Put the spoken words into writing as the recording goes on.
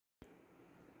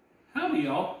Howdy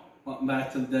y'all, welcome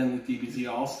back to the den with DBZ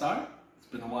All-Star. It's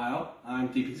been a while. I'm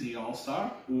DBZ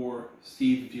All-Star, or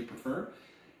Steve if you prefer,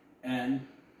 and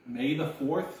May the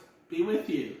 4th be with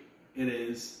you. It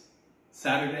is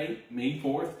Saturday, May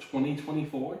 4th,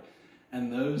 2024,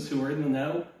 and those who are in the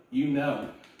know, you know,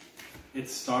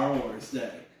 it's Star Wars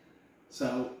Day.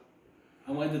 So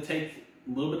I wanted to take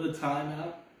a little bit of time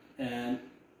out and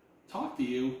talk to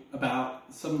you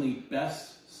about some of the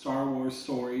best Star Wars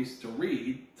stories to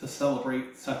read to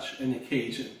celebrate such an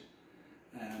occasion.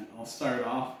 And I'll start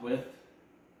off with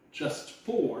just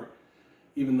 4,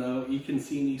 even though you can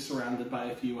see me surrounded by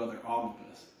a few other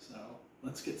omnibus. So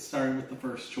let's get started with the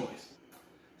first choice.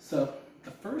 So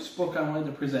the first book I wanted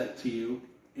to present to you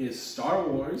is Star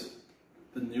Wars,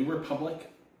 The New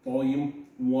Republic, Volume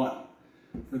 1.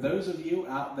 For those of you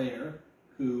out there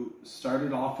who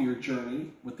started off your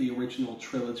journey with the original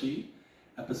trilogy,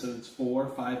 episodes 4,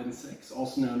 5, and 6,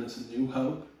 also known as A New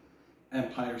Hope,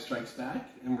 Empire Strikes Back,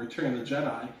 and Return of the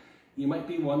Jedi, you might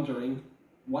be wondering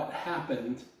what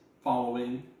happened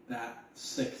following that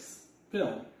 6th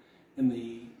film in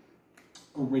the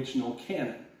original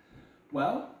canon.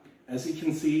 Well, as you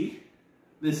can see,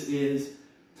 this is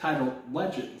titled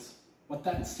Legends. What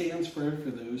that stands for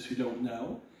those who don't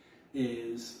know,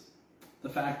 is the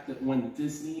fact that when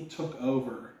Disney took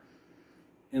over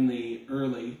in the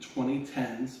early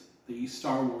 2010s, the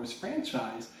Star Wars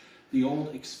franchise, the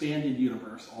old expanded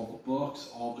universe, all the books,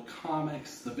 all the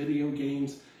comics, the video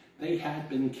games, they had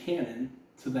been canon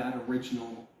to that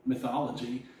original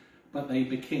mythology, but they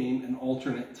became an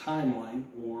alternate timeline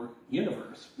or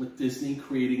universe, with Disney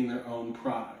creating their own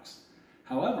products.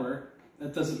 However,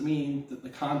 that doesn't mean that the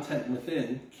content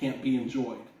within can't be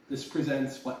enjoyed. This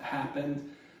presents what happened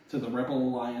to the Rebel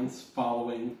Alliance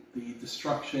following the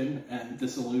destruction and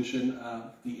dissolution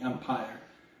of the Empire.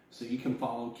 So you can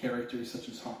follow characters such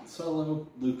as Han Solo,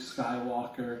 Luke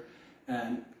Skywalker,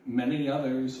 and many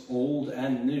others, old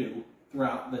and new,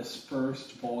 throughout this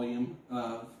first volume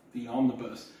of the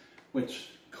Omnibus, which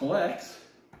collects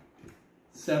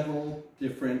several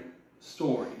different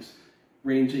stories,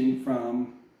 ranging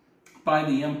from By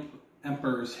the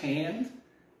Emperor's Hand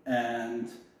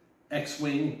and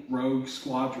X-Wing Rogue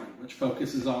Squadron, which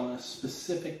focuses on a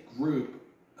specific group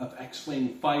of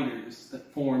X-Wing fighters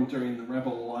that formed during the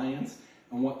Rebel Alliance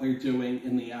and what they're doing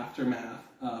in the aftermath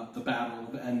of the Battle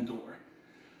of Endor.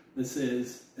 This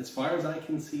is, as far as I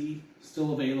can see,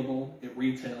 still available. It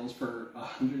retails for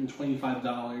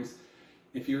 $125.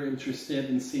 If you're interested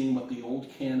in seeing what the old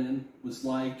canon was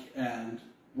like and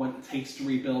what it takes to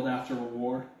rebuild after a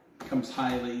war, it comes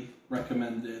highly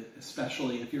recommended,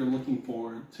 especially if you're looking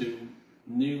forward to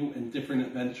new and different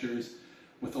adventures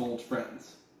with old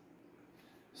friends.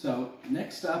 So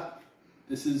next up,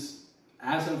 this is,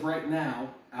 as of right now,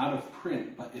 out of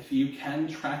print, but if you can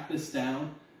track this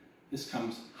down, this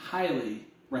comes highly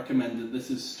recommended. This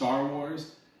is Star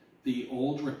Wars, The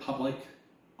Old Republic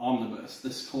Omnibus.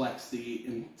 This collects the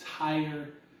entire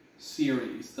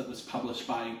series that was published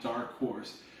by Dark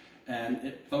Horse, and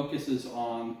it focuses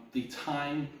on the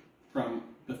time from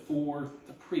before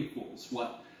the prequels,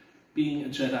 what being a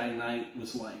Jedi Knight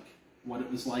was like, what it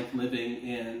was like living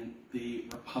in the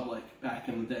Republic back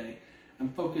in the day,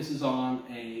 and focuses on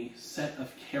a set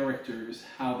of characters,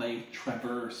 how they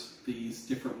traverse these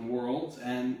different worlds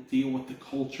and deal with the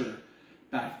culture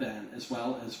back then, as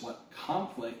well as what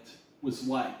conflict was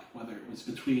like, whether it was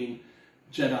between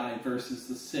Jedi versus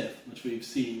the Sith, which we've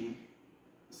seen,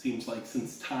 seems like,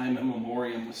 since time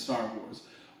immemorial with Star Wars,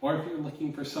 or if you're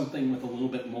looking for something with a little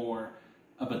bit more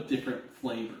of a different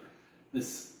flavor.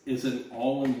 This is an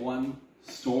all-in-one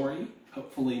story.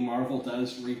 Hopefully Marvel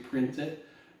does reprint it.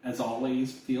 As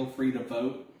always, feel free to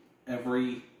vote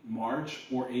every March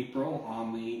or April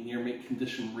on the near mint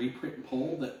condition reprint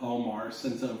poll that Omar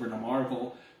sends over to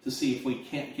Marvel to see if we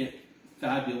can't get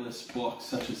fabulous books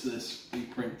such as this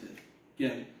reprinted.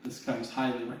 Again, this comes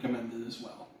highly recommended as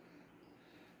well.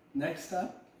 Next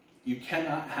up, you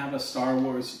cannot have a Star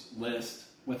Wars list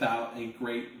without a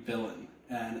great villain,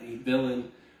 and a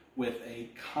villain with a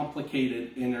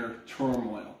complicated inner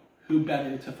turmoil. Who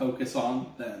better to focus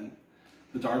on than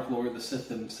the Dark Lord of the Sith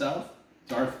himself,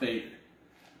 Darth Vader.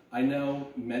 I know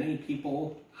many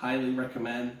people highly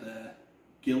recommend the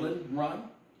Gillen run.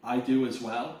 I do as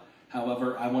well.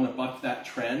 However, I want to buck that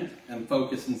trend and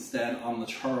focus instead on the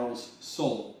Charles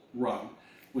Soule run,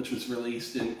 which was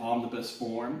released in omnibus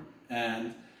form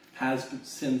and has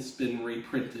since been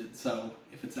reprinted. So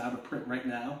if it's out of print right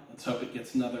now, let's hope it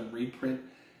gets another reprint.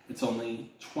 It's only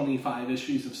 25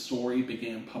 issues of story,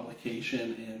 began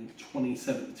publication in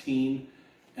 2017,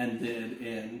 ended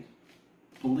in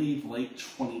believe late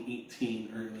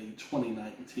 2018, early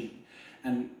 2019.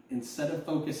 And instead of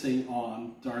focusing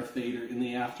on Darth Vader in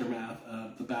the aftermath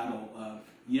of the Battle of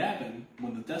Yavin,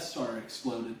 when the Death Star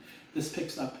exploded, this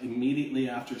picks up immediately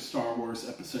after Star Wars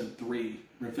Episode 3,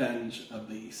 Revenge of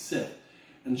the Sith,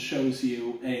 and shows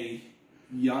you a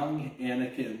young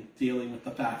Anakin dealing with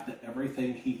the fact that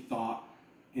everything he thought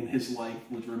in his life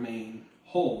would remain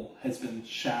whole has been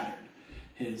shattered.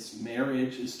 His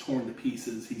marriage is torn to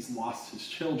pieces, he's lost his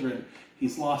children,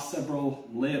 he's lost several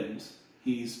limbs,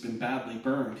 he's been badly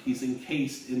burned, he's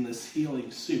encased in this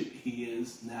healing suit. He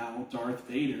is now Darth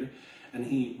Vader, and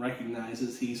he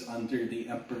recognizes he's under the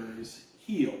Emperor's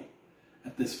heel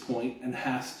at this point and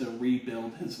has to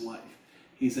rebuild his life.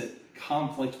 He's at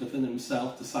conflict within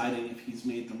himself, deciding if he's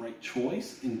made the right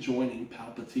choice in joining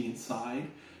Palpatine's side,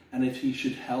 and if he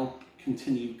should help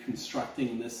continue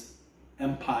constructing this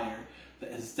empire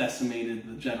that has decimated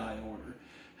the Jedi Order.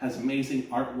 Has amazing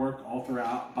artwork all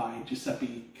throughout by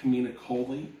Giuseppe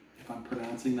Camuncoli, if I'm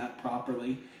pronouncing that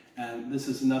properly, and this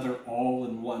is another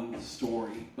all-in-one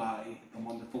story by the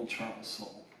wonderful Charles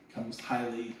Soule. Comes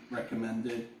highly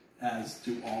recommended, as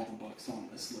do all the books on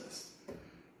this list.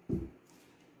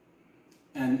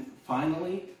 And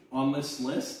finally, on this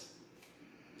list,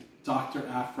 Dr.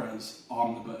 Aphra's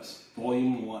Omnibus,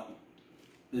 Volume 1.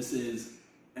 This is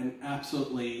an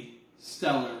absolutely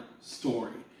stellar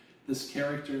story. This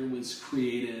character was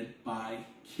created by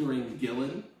Kieran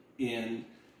Gillen in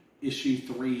issue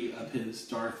 3 of his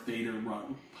Darth Vader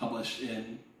run, published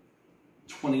in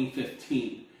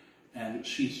 2015, and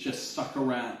she's just stuck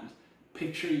around.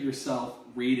 Picture yourself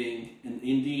reading an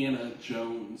Indiana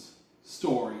Jones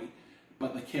story,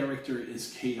 but the character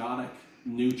is chaotic,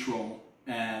 neutral,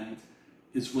 and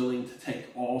is willing to take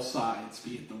all sides,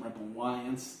 be it the Rebel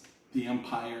Alliance, the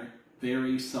Empire.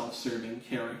 Very self-serving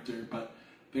character, but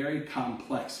very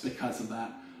complex because of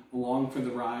that. Along for the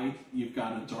ride, you've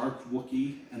got a dark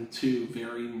Wookiee and 2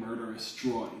 very murderous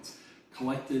droids.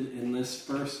 Collected in this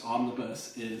first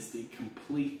omnibus is the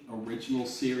complete original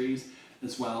series,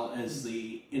 as well as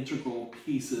the integral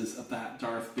pieces of that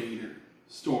Darth Vader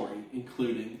story,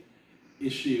 including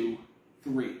issue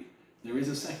 3. There is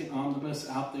a second omnibus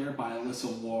out there by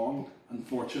Alyssa Wong.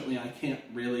 Unfortunately, I can't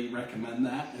really recommend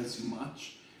that as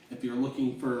much. If you're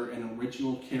looking for an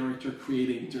original character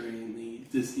created during the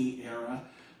Disney era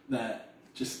that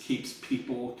just keeps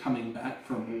people coming back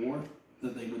for more,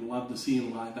 that they would love to see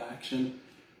in live action,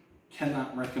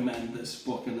 cannot recommend this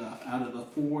book enough. Out of the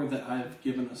 4 that I've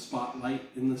given a spotlight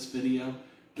in this video,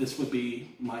 this would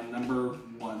be my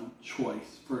 #1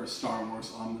 choice for a Star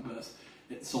Wars omnibus.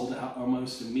 It sold out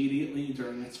almost immediately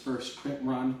during its first print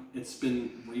run. It's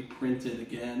been reprinted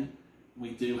again.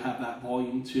 We do have that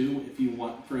volume 2 if you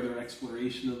want further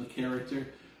exploration of the character,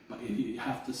 but if you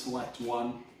have to select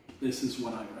one, this is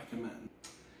what I recommend.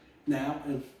 Now,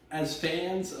 as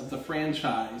fans of the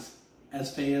franchise,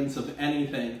 as fans of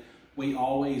anything, we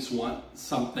always want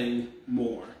something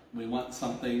more. We want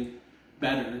something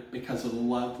better because of the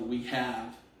love we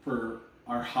have for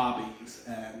our hobbies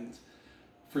and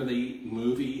for the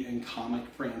movie and comic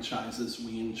franchises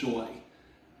we enjoy.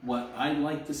 What I'd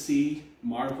like to see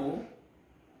Marvel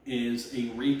is a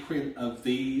reprint of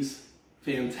these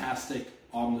fantastic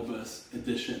omnibus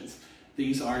editions.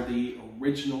 These are the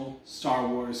original Star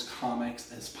Wars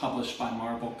comics as published by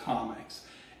Marvel Comics,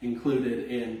 included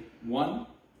in 1,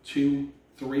 2,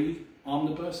 3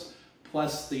 omnibus,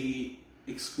 plus the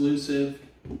exclusive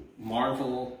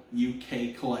Marvel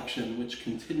UK collection, which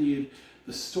continued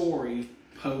the story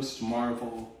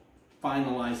post-Marvel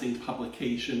finalizing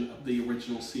publication of the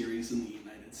original series in the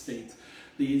United States.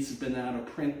 These have been out of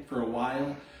print for a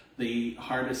while. The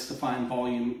hardest to find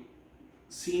volume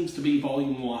seems to be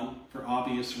volume 1 for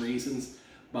obvious reasons,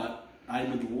 but I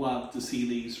would love to see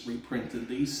these reprinted.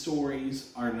 These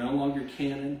stories are no longer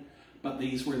canon, but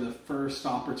these were the first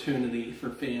opportunity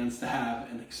for fans to have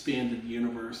an expanded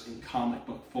universe in comic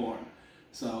book form.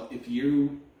 So if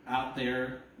you out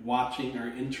there watching are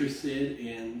interested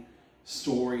in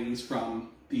stories from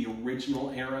the original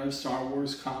era of Star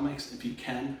Wars comics, if you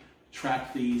can,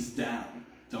 track these down.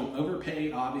 Don't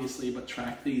overpay, obviously, but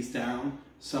track these down.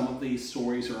 Some of these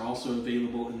stories are also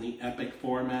available in the epic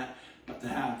format, but to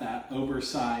have that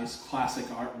oversized classic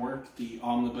artwork, the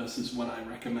omnibus is what I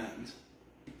recommend.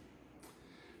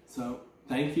 So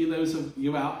thank you, those of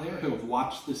you out there who have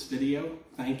watched this video.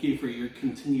 Thank you for your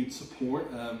continued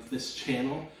support of this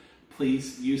channel.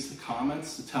 Please use the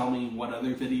comments to tell me what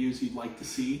other videos you'd like to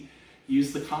see.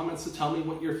 Use the comments to tell me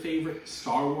what your favorite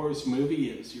Star Wars movie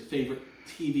is, your favorite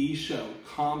TV show,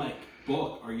 comic,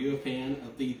 book. Are you a fan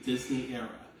of the Disney era,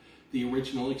 the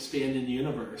original expanded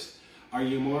universe? Are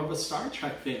you more of a Star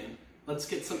Trek fan? Let's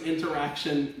get some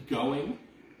interaction going.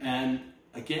 And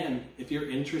again, if you're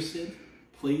interested,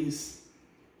 please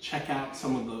check out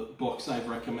some of the books I've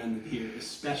recommended here,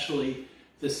 especially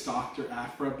this Dr.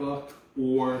 Aphra book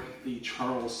or the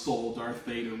Charles Soule Darth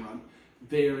Vader run.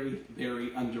 Very,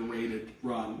 very underrated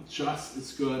run. Just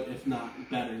as good, if not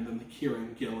better, than the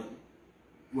Kieran Gillen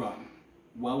run.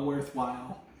 Well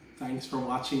worthwhile. Thanks for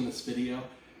watching this video,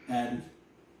 and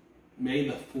may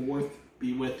the 4th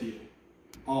be with you,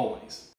 always.